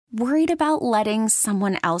Worried about letting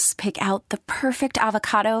someone else pick out the perfect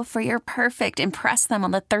avocado for your perfect impress them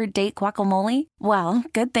on the third date guacamole? Well,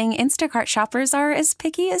 good thing Instacart shoppers are as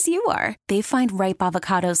picky as you are. They find ripe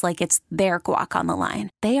avocados like it's their guac on the line.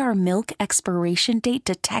 They are milk expiration date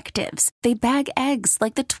detectives. They bag eggs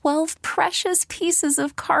like the 12 precious pieces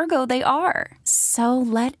of cargo they are. So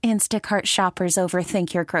let Instacart shoppers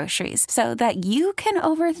overthink your groceries so that you can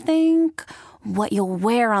overthink what you'll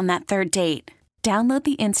wear on that third date. Download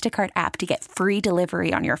the Instacart app to get free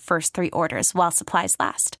delivery on your first 3 orders while supplies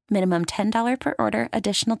last. Minimum $10 per order.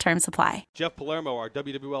 Additional terms apply. Jeff Palermo, our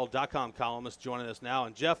WWL.com columnist, joining us now.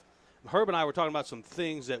 And Jeff, Herb and I were talking about some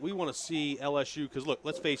things that we want to see LSU, because look,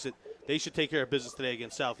 let's face it, they should take care of business today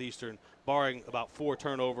against Southeastern, barring about 4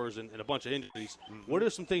 turnovers and a bunch of injuries. Mm-hmm. What are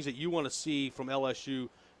some things that you want to see from LSU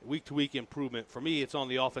week-to-week improvement? For me, it's on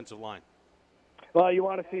the offensive line. Well, you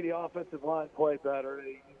want to see the offensive line play better.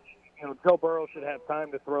 You know, Joe Burrow should have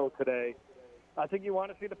time to throw today. I think you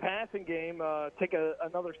want to see the passing game take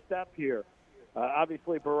another step here.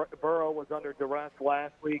 Obviously, Burrow was under duress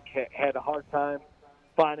last week, had a hard time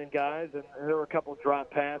finding guys, and there were a couple of drop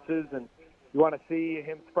passes, and you want to see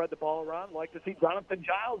him spread the ball around. I'd like to see Jonathan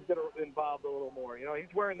Giles get involved a little more. You know,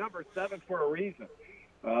 he's wearing number 7 for a reason.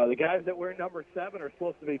 The guys that wear number 7 are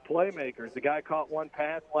supposed to be playmakers. The guy caught one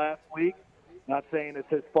pass last week. Not saying it's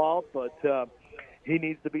his fault, but he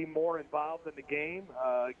needs to be more involved in the game.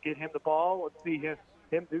 Get him the ball. Let's see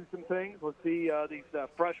him do some things. Let's see these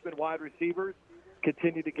freshman wide receivers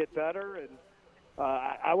continue to get better. And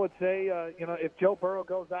I would say, if Joe Burrow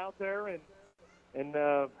goes out there and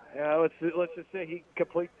let's just say he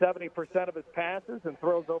completes 70% of his passes and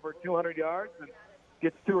throws over 200 yards and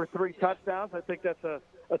gets 2 or 3 touchdowns, I think that's a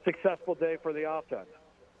successful day for the offense.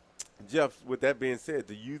 Jeff, with that being said,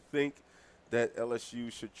 do you think that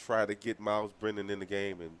LSU should try to get Miles Brennan in the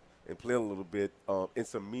game and play a little bit in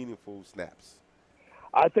some meaningful snaps?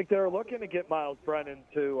 I think they're looking to get Miles Brennan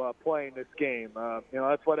to play in this game.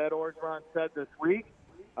 That's what Ed Orgeron said this week.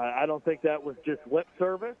 I don't think that was just lip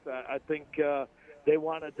service. I think they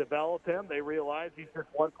want to develop him. They realize he's just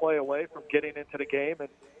one play away from getting into the game and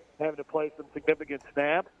having to play some significant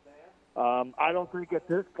snaps. I don't think at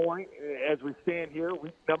this point, as we stand here,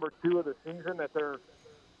 week number 2 of the season, that they're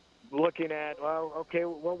looking at,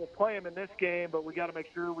 we'll play him in this game, but we got to make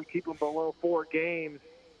sure we keep him below 4 games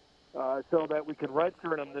so that we can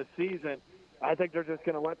redshirt him this season. I think they're just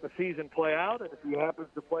going to let the season play out, and if he happens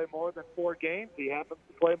to play more than 4 games, he happens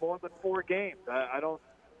to play more than 4 games.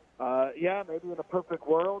 Maybe in a perfect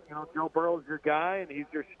world, Joe Burrow's your guy, and he's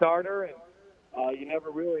your starter, and you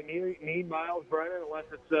never really need Miles Brennan unless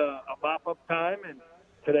it's a mop-up time, and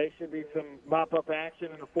today should be some mop-up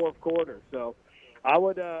action in the fourth quarter. So I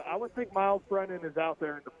would think Miles Brennan is out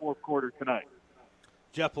there in the fourth quarter tonight.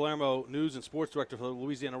 Jeff Palermo, News and Sports Director for the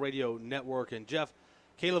Louisiana Radio Network. And, Jeff,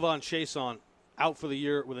 K'Lavon Chaisson out for the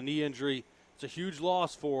year with a knee injury. It's a huge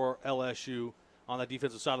loss for LSU on that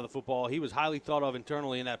defensive side of the football. He was highly thought of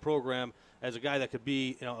internally in that program as a guy that could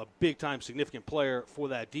be a big-time significant player for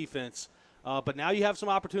that defense. But now you have some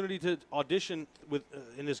opportunity to audition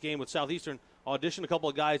in this game with Southeastern, audition a couple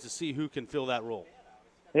of guys to see who can fill that role.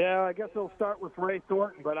 Yeah, I guess they'll start with Ray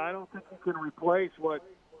Thornton, but I don't think he can replace what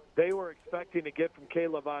they were expecting to get from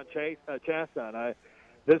K'Lavon Chaisson.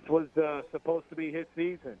 This was supposed to be his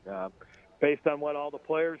season, based on what all the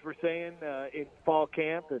players were saying in fall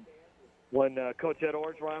camp, and when Coach Ed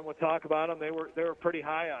Orgeron would talk about him, they were pretty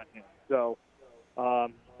high on him. So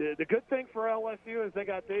the good thing for LSU is they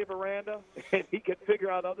got Dave Aranda, and he can figure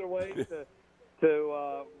out other ways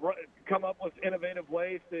to come up with innovative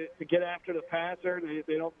ways to get after the passer.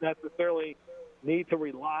 They don't necessarily need to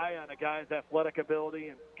rely on a guy's athletic ability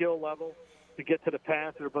and skill level to get to the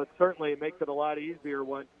passer, but certainly it makes it a lot easier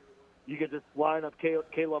when you can just line up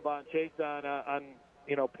K'Lavon Chaisson on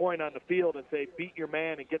point on the field and say, beat your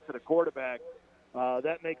man and get to the quarterback.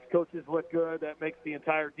 That makes coaches look good. That makes the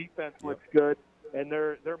entire defense look good, and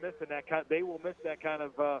they're missing that kind. They will miss that kind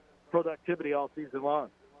of productivity all season long.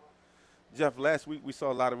 Jeff, last week we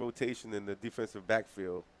saw a lot of rotation in the defensive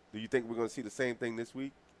backfield. Do you think we're going to see the same thing this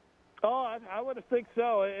week? Oh, I would think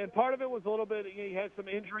so. And part of it was a little bit, he had some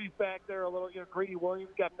injuries back there. A little, Greedy Williams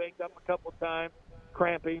got banged up a couple of times,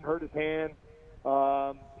 cramping, hurt his hand.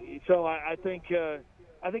 So I think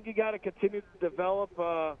you got to continue to develop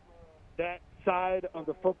that side of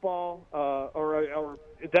the football or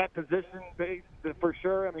that position base for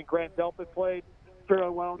sure. I mean, Grant Delpit played fairly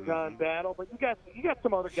well, John Battle, but you got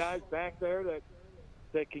some other guys back there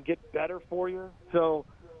that can get better for you. So.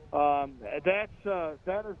 That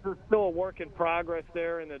is still a work in progress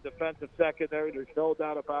there in the defensive secondary. There's no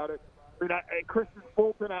doubt about it. I mean, Christian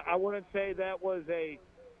Fulton, I wouldn't say that was a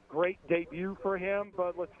great debut for him,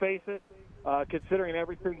 but let's face it, considering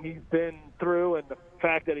everything he's been through and the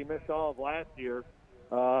fact that he missed all of last year,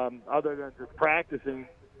 other than just practicing,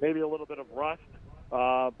 maybe a little bit of rust,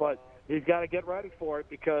 but he's got to get ready for it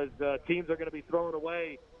because teams are going to be throwing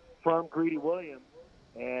away from Greedy Williams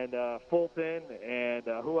and Fulton and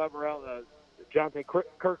whoever else, Jonathan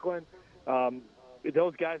Kirkland.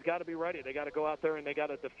 Those guys got to be ready. They got to go out there and they got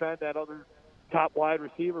to defend that other top wide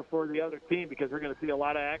receiver for the other team because we're going to see a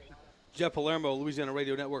lot of action. Jeff Palermo, Louisiana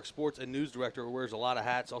Radio Network sports and news director, who wears a lot of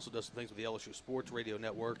hats, also does some things with the LSU Sports Radio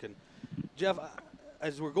Network. And Jeff,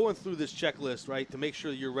 as we're going through this checklist, right, to make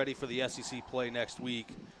sure you're ready for the SEC play next week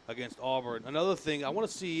against Auburn, another thing, I want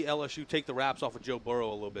to see LSU take the wraps off of Joe Burrow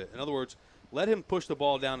a little bit. In other words, let him push the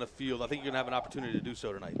ball down the field. I think you're going to have an opportunity to do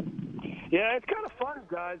so tonight. Yeah, it's kind of fun,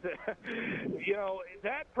 guys. You know,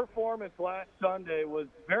 that performance last Sunday was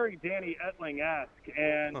very Danny Etling-esque,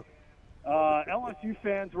 and LSU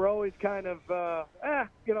fans were always kind of,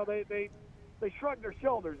 you know, they shrugged their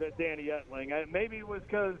shoulders at Danny Etling. Maybe it was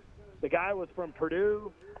because the guy was from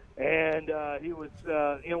Purdue, and he was,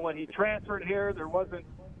 you know, when he transferred here, there wasn't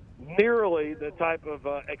nearly the type of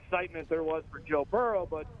excitement there was for Joe Burrow,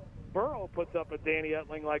 but Burrow puts up a Danny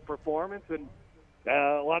Etling-like performance, and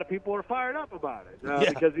a lot of people are fired up about it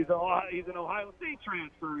because he's an Ohio State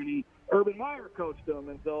transfer, and Urban Meyer coached him.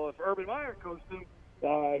 And so if Urban Meyer coached him,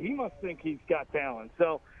 he must think he's got talent.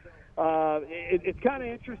 So it's kind of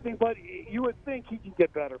interesting, but you would think he can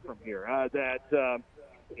get better from here.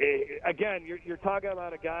 Again, you're talking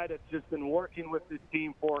about a guy that's just been working with this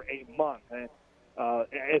team for a month. And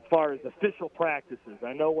as far as official practices,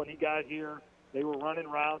 I know when he got here, they were running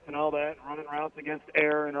routes and all that, running routes against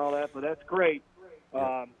air and all that, but that's great.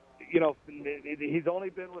 You know, he's only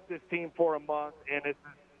been with this team for a month, and it's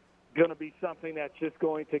going to be something that's just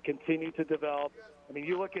going to continue to develop. I mean,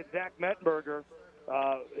 you look at Zach Mettenberger,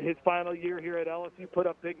 his final year here at LSU put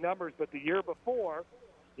up big numbers, but the year before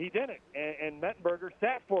he didn't, and Mettenberger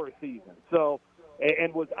sat for a season, so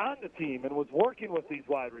and was on the team and was working with these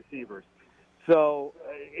wide receivers. So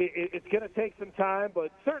it's going to take some time,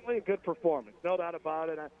 but certainly a good performance, no doubt about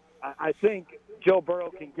it. I think Joe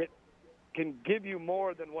Burrow can give you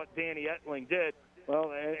more than what Danny Etling did.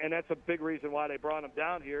 Well, and that's a big reason why they brought him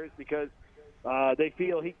down here is because they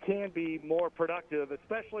feel he can be more productive,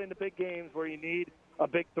 especially in the big games where you need a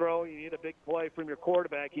big throw, you need a big play from your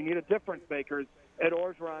quarterback, you need a difference maker, as Ed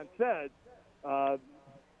Orgeron said.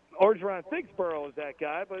 Orgeron thinks Burrow is that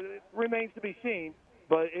guy, but it remains to be seen.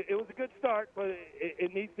 But it was a good start, but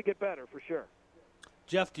it needs to get better for sure.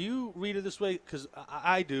 Jeff, do you read it this way? Because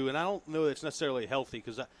I do, and I don't know that it's necessarily healthy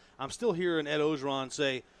because I'm still hearing Ed Orgeron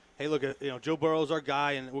say, hey, look, you know, Joe Burrow's our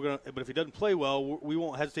guy, and but if he doesn't play well, we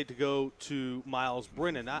won't hesitate to go to Miles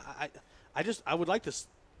Brennan. I would like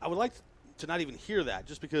to not even hear that,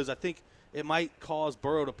 just because I think it might cause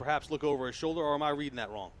Burrow to perhaps look over his shoulder, or am I reading that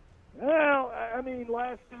wrong? Well, I mean,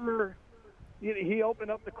 last year he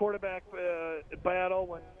opened up the quarterback battle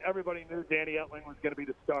when everybody knew Danny Etling was going to be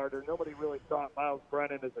the starter. Nobody really thought Miles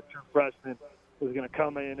Brennan, as a true freshman, was going to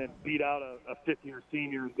come in and beat out a fifth-year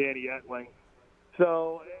senior in Danny Etling.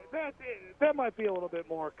 So that might be a little bit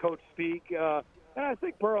more coach speak. And I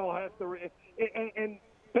think Burrow has to and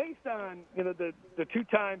based on, you know, the two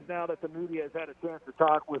times now that the media has had a chance to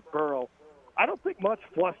talk with Burrow, I don't think much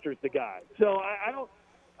flusters the guy. So I don't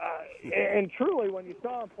and truly, when you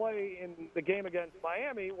saw him play in the game against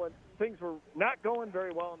Miami, when things were not going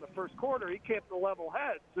very well in the first quarter, he kept a level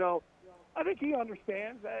head. So I think he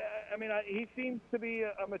understands. I mean, he seems to be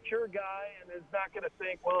a mature guy and is not going to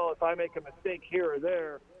think, well, if I make a mistake here or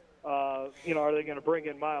there, you know, are they going to bring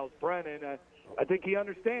in Miles Brennan? I think he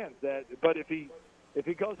understands that. But if he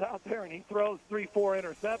goes out there and he throws 3-4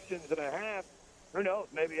 interceptions and a half, who knows?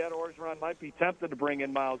 Maybe Ed Orgeron might be tempted to bring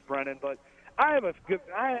in Miles Brennan. But I have a good.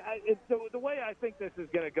 It's the way I think this is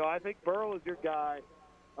going to go. I think Burrow is your guy,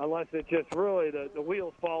 unless it just really the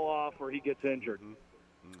wheels fall off or he gets injured.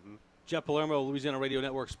 Mm-hmm. Jeff Palermo, Louisiana Radio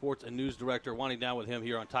Network sports and news director, winding down with him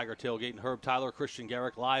here on Tiger Tailgate, and Herb Tyler, Christian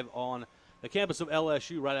Garrick, live on the campus of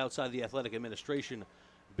LSU, right outside the Athletic Administration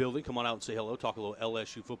Building. Come on out and say hello, talk a little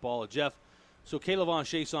LSU football. Jeff, so K'Lavon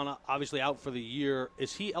Chaisson obviously out for the year.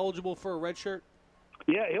 Is he eligible for a red shirt?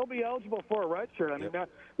 Yeah, he'll be eligible for a red shirt. I mean,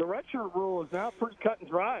 the red shirt rule is now pretty cut and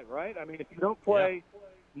dry, right? I mean, if you don't play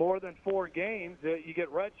more than 4 games, you get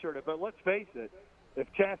red shirted. But let's face it, if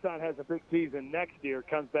Chaisson has a big season next year,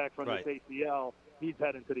 comes back from this ACL, he's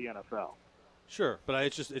heading to the NFL. Sure, but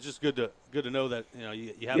it's just good to know that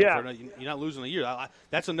you have you're not losing a year.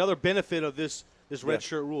 That's another benefit of this red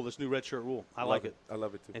shirt rule, this new red shirt rule. I like it. I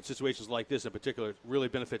love it too. In situations like this, in particular, it really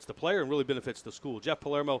benefits the player and really benefits the school. Jeff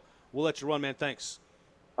Palermo, we'll let you run, man. Thanks.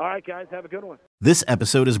 All right, guys, have a good one. This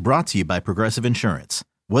episode is brought to you by Progressive Insurance.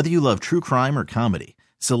 Whether you love true crime or comedy,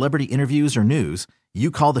 celebrity interviews or news, you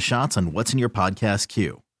call the shots on what's in your podcast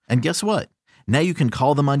queue. And guess what? Now you can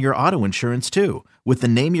call them on your auto insurance too with the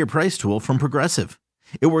Name Your Price tool from Progressive.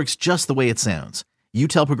 It works just the way it sounds. You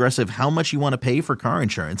tell Progressive how much you want to pay for car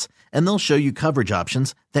insurance, and they'll show you coverage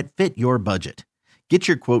options that fit your budget. Get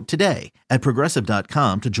your quote today at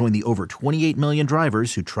Progressive.com to join the over 28 million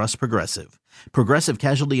drivers who trust Progressive. Progressive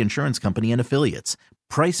Casualty Insurance Company and Affiliates.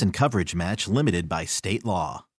 Price and coverage match limited by state law.